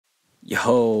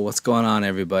Yo, what's going on,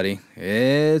 everybody?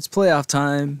 It's playoff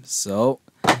time.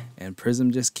 And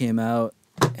Prizm just came out,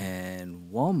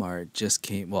 and Walmart just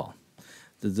came. Well,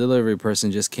 the delivery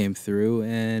person just came through,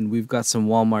 and we've got some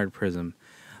Walmart Prizm.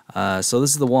 So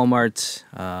this is the Walmart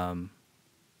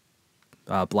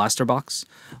blaster box,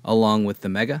 along with the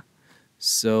Mega.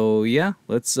 So yeah,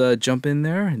 let's jump in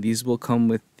there. These will come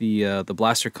with the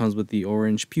blaster comes with the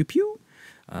orange pew pew.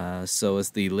 So it's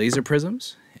the laser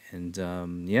prisms.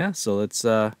 And yeah, so let's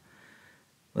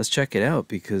check it out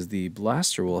because the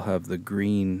blaster will have the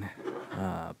green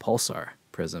pulsar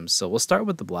prisms. So we'll start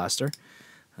with the blaster.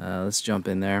 Let's jump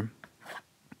in there.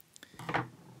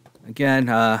 Again,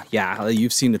 yeah,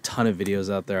 you've seen a ton of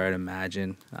videos out there, I'd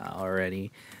imagine,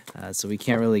 already. So we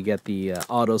can't really get the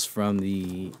autos from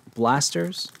the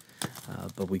blasters,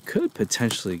 but we could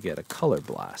potentially get a color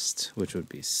blast, which would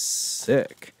be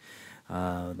sick.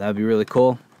 That'd be really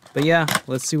cool. But yeah,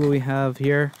 let's see what we have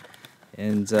here,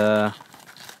 and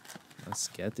let's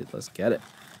get it. Let's get it.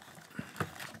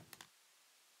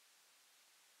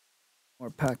 More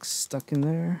packs stuck in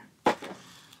there.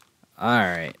 All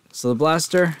right, so the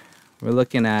blaster, we're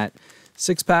looking at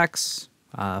 6 packs,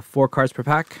 4 cards per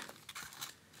pack.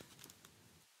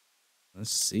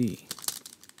 Let's see.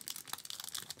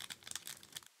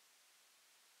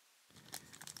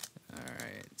 All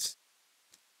right.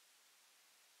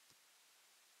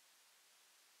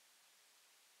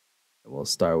 We'll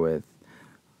start with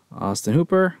Austin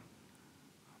Hooper,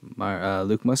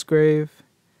 Luke Musgrave.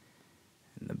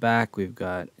 In the back, we've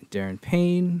got Darren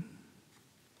Payne.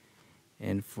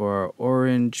 And for our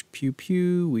orange pew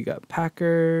pew, we got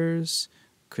Packers,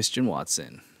 Christian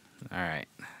Watson. All right,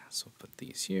 so we'll put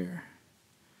these here.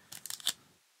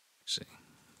 Actually,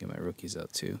 get my rookies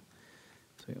out too.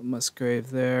 So we got Musgrave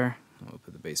there. We'll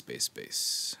put the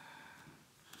base.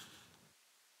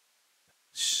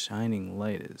 Shining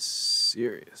light is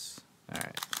serious. All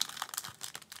right.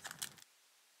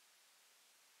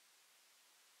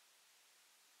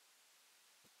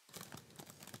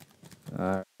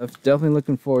 I'm definitely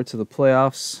looking forward to the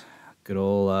playoffs. Good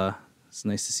old, it's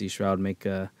nice to see Shroud make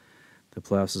the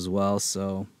playoffs as well.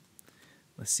 So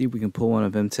let's see if we can pull one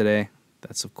of them today.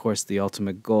 That's, of course, the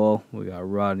ultimate goal. We got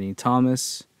Rodney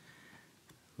Thomas,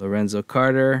 Lorenzo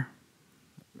Carter,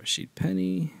 Rashid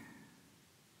Penny,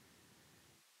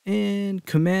 and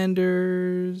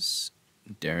Commanders,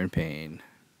 Darren Payne.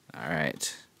 All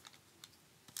right.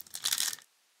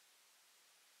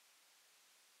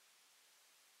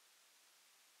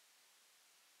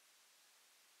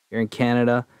 Here in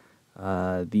Canada,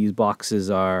 these boxes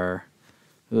are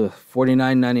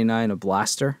 $49.99 a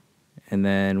blaster, and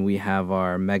then we have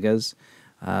our Megas,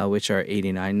 which are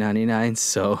 $89.99.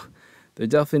 So they're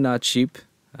definitely not cheap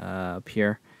up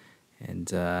here. And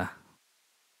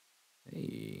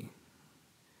hey,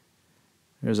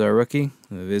 there's our rookie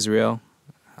of Israel.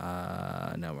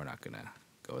 No, we're not gonna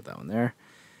go with that one there.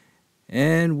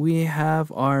 And we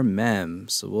have our mem,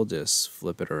 so we'll just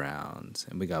flip it around.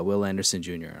 And we got Will Anderson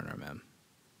Jr. on our mem.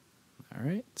 All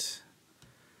right.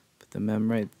 Put the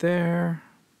mem right there.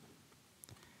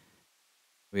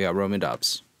 We got Roman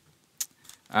Dobbs.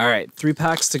 All right, 3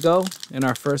 packs to go in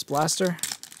our first blaster,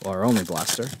 or our only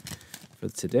blaster for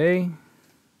today.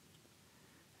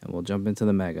 And we'll jump into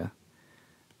the Mega.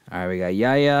 All right, we got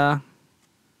Yaya.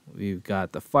 We've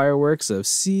got the fireworks of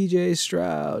CJ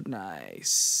Stroud.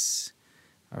 Nice.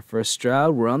 Our first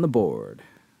Stroud, we're on the board.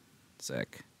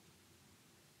 Sick.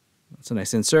 That's a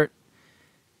nice insert.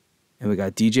 And we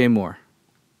got DJ Moore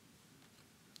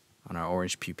on our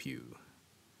orange pew pew.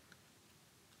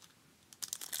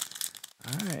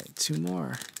 All right, 2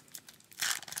 more.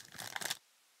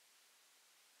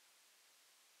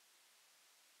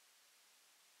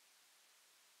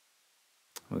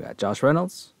 We got Josh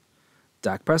Reynolds,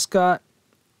 Dak Prescott,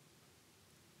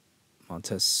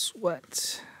 Montez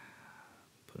Sweat.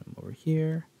 Put him over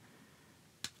here.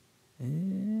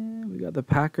 And we got the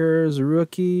Packers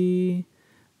rookie,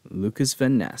 Lucas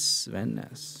Van Ness.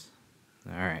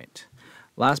 All right.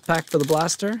 Last pack for the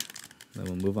blaster. Then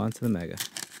we'll move on to the Mega.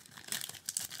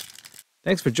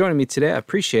 Thanks for joining me today. I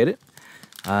appreciate it.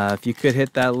 If you could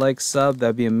hit that like, sub,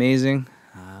 that'd be amazing.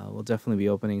 We'll definitely be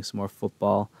opening some more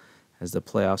football as the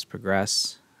playoffs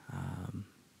progress.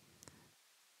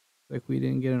 Like we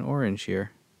didn't get an orange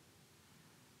here.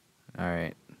 All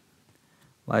right.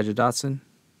 Elijah Dotson,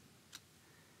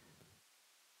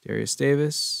 Darius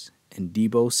Davis, and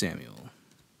Deebo Samuel.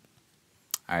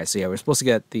 All right, so yeah, we're supposed to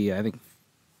get the, I think,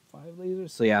 5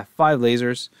 lasers. So yeah, 5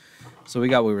 lasers. So we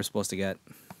got what we were supposed to get.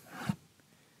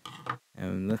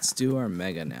 And let's do our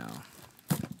Mega now.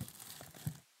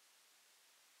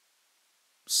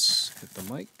 Oops, hit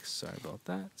the mic. Sorry about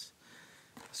that.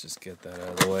 Let's just get that out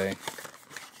of the way.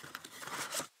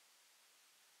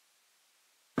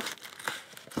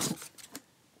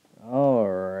 All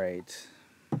right.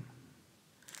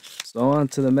 So on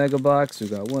to the mega box. We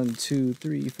got 1, 2,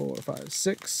 3, 4, 5,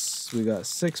 6. We got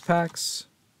 6 packs.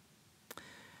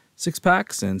 6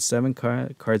 packs and 7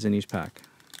 cards in each pack.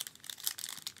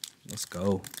 Let's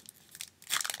go.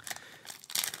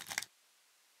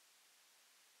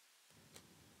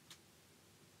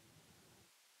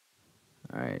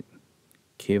 All right.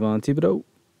 Kayvon Thibodeau.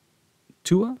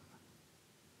 Tua.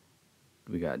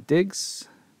 We got Diggs.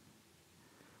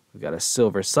 We got a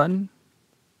silver Sutton.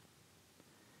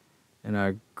 And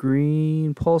our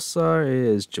green pulsar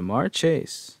is Jamar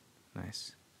Chase.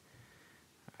 Nice.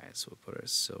 All right, so we'll put our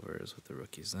silvers with the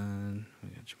rookies on. We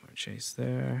got Jamar Chase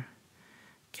there.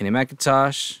 Kenny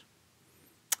McIntosh.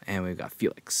 And we've got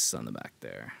Felix on the back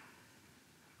there.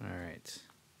 All right.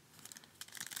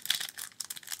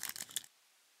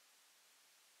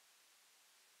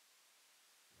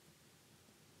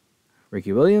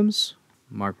 Ricky Williams,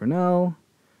 Mark Brunell,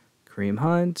 Kareem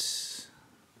Hunt,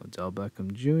 Odell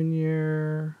Beckham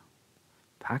Jr.,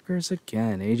 Packers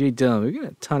again, A.J. Dillon. We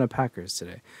got a ton of Packers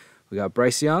today. We got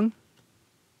Bryce Young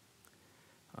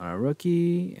on our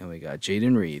rookie, and we got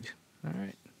Jaden Reed. All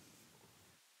right.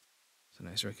 So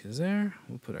nice rookies there.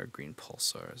 We'll put our green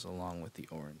pulsars along with the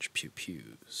orange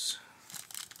pew-pews.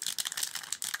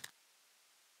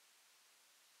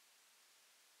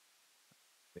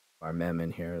 Our mem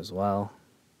in here as well.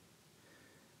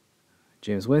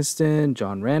 James Winston,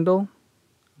 John Randall,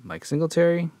 Mike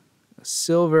Singletary, a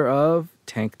silver of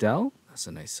Tank Dell. That's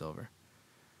a nice silver.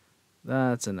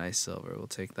 That's a nice silver. We'll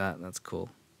take that. That's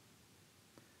cool.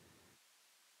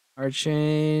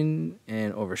 Archain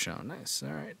and Overshown. Nice.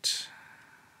 All right.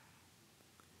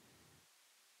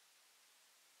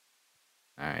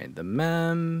 All right. The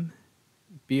mem.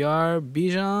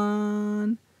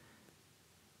 Bijan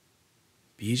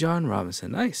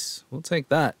Robinson. Nice. We'll take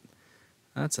that.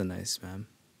 That's a nice mem.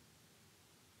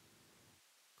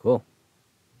 Cool.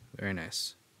 Very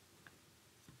nice.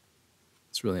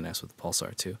 It's really nice with the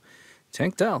pulsar too.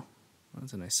 Tank Dell.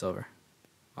 That's a nice silver.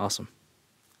 Awesome.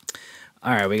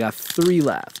 All right, we got 3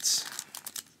 left.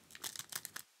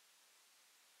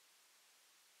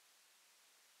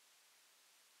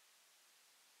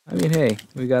 I mean, hey,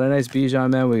 we got a nice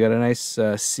Bijan man. We got a nice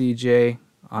CJ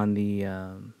on the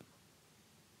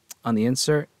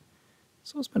insert.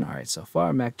 So it's been all right so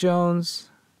far. Mac Jones,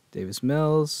 Davis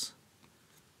Mills.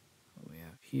 What we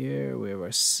have here, we have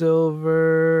our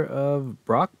silver of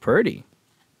Brock Purdy.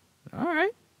 All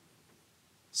right.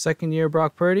 2nd year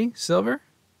Brock Purdy, silver.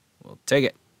 We'll take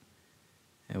it.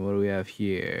 And what do we have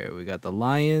here? We got the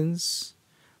Lions,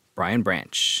 Brian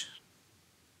Branch.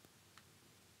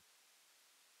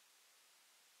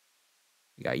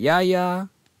 We got Yaya.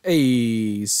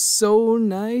 Hey, so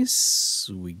nice.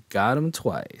 We got him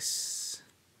twice.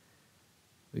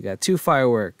 We got 2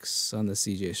 fireworks on the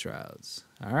CJ Strouds.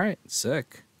 All right,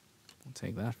 sick. We'll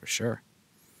take that for sure.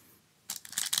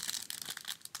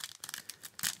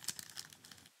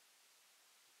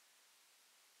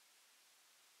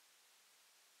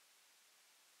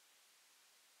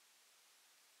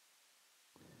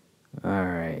 All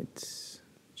right.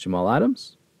 Jamal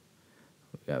Adams.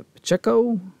 We got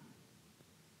Pacheco.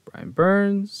 Brian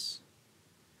Burns.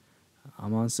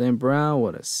 Amon St. Brown.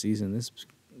 What a season this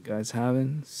guy's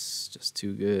having. It's just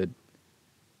too good.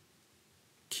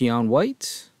 Keon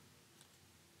White.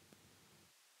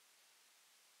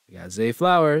 We got Zay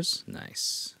Flowers.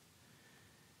 Nice.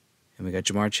 And we got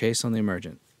Jamar Chase on the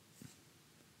emergent.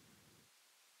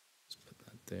 Let's put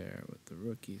that there with the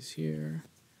rookies here.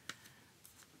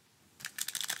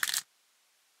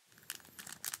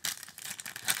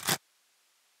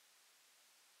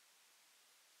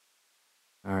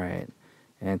 All right.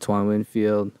 Antoine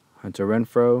Winfield, Hunter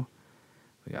Renfrow.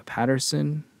 We got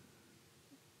Patterson,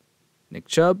 Nick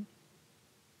Chubb.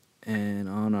 And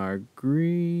on our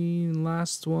green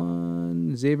last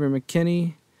one, Xavier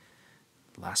McKinney.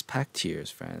 Last pack tiers,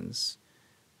 friends.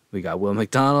 We got Will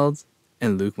McDonald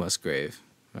and Luke Musgrave.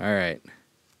 All right.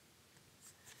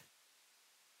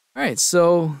 All right,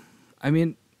 so, I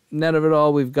mean, net of it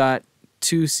all, we've got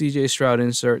 2 CJ Stroud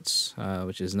inserts,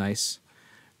 which is nice.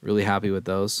 Really happy with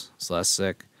those, so that's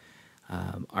sick.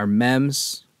 Our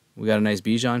mems, we got a nice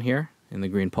Bijan here in the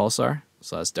green pulsar,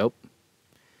 so that's dope.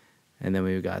 And then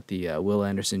we've got the Will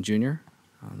Anderson Jr.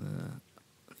 on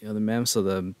the other mem. So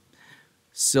the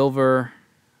silver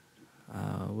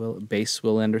base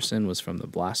Will Anderson was from the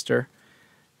blaster.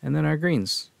 And then our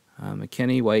greens,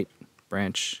 McKinney, White,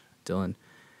 Branch, Dillon,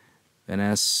 Van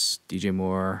Ness, DJ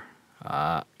Moore,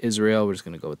 Israel, we're just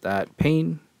going to go with that.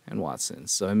 Payne, and Watson.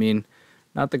 So, I mean,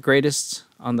 not the greatest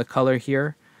on the color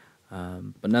here,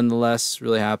 but nonetheless,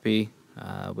 really happy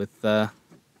with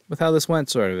how this went,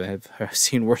 sort of. I've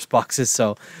seen worse boxes,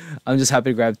 so I'm just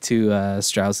happy to grab 2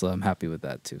 Straussla. I'm happy with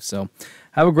that, too. So,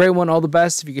 have a great one. All the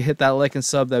best. If you could hit that like and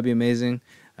sub, that'd be amazing.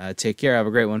 Take care. Have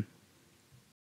a great one.